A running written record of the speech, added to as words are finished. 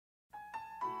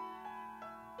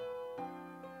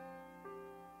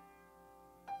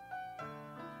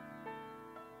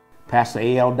Pastor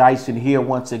A L Dyson here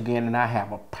once again, and I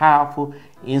have a powerful,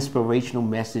 inspirational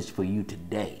message for you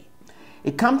today.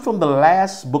 It comes from the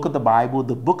last book of the Bible,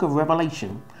 the book of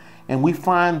Revelation, and we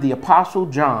find the Apostle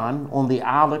John on the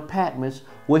Isle of Patmos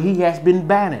where he has been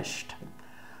banished.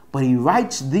 But he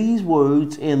writes these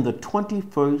words in the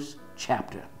 21st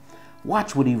chapter.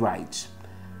 Watch what he writes.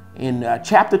 In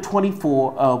chapter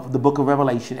 24 of the book of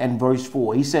Revelation and verse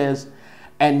 4, he says,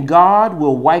 "And God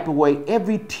will wipe away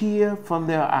every tear from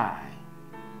their eye.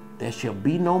 There shall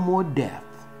be no more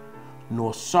death,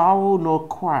 nor sorrow, nor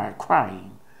crying.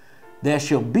 There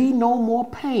shall be no more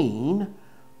pain,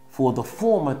 for the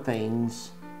former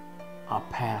things are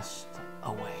passed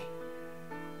away."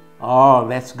 Oh,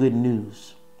 that's good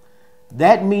news.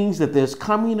 That means that there's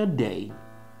coming a day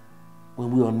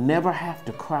when we'll never have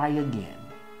to cry again.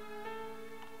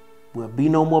 There'll be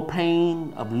no more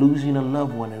pain of losing a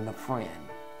loved one and a friend.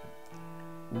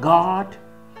 God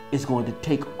is going to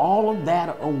take all of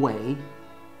that away,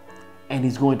 and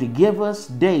he's going to give us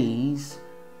days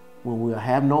when we'll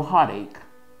have no heartache.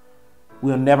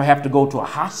 We'll never have to go to a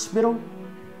hospital.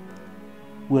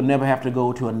 We'll never have to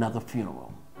go to another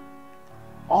funeral.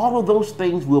 All of those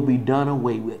things will be done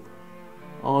away with.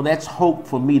 Oh, that's hope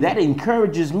for me. That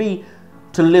encourages me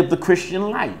to live the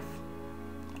Christian life.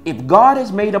 If God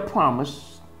has made a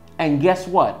promise, and guess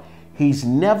what? He's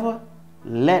never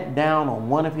let down on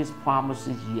one of his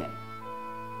promises yet.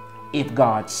 If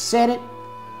God said it,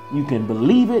 you can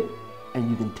believe it and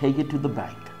you can take it to the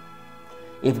bank.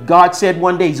 If God said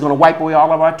one day he's going to wipe away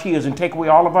all of our tears and take away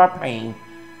all of our pain,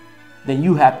 then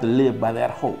you have to live by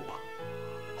that hope.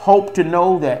 Hope to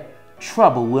know that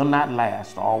trouble will not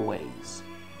last always.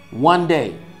 One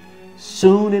day,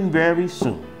 soon and very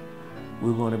soon,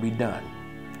 we're going to be done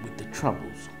with the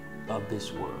troubles of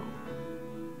this world.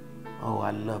 Oh,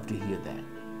 I love to hear that.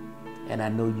 And I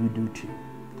know you do too.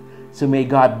 So may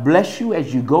God bless you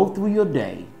as you go through your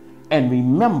day. And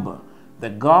remember,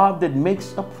 the God that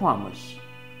makes a promise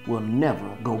will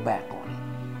never go back on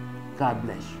it. God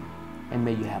bless you. And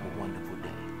may you have a wonderful day.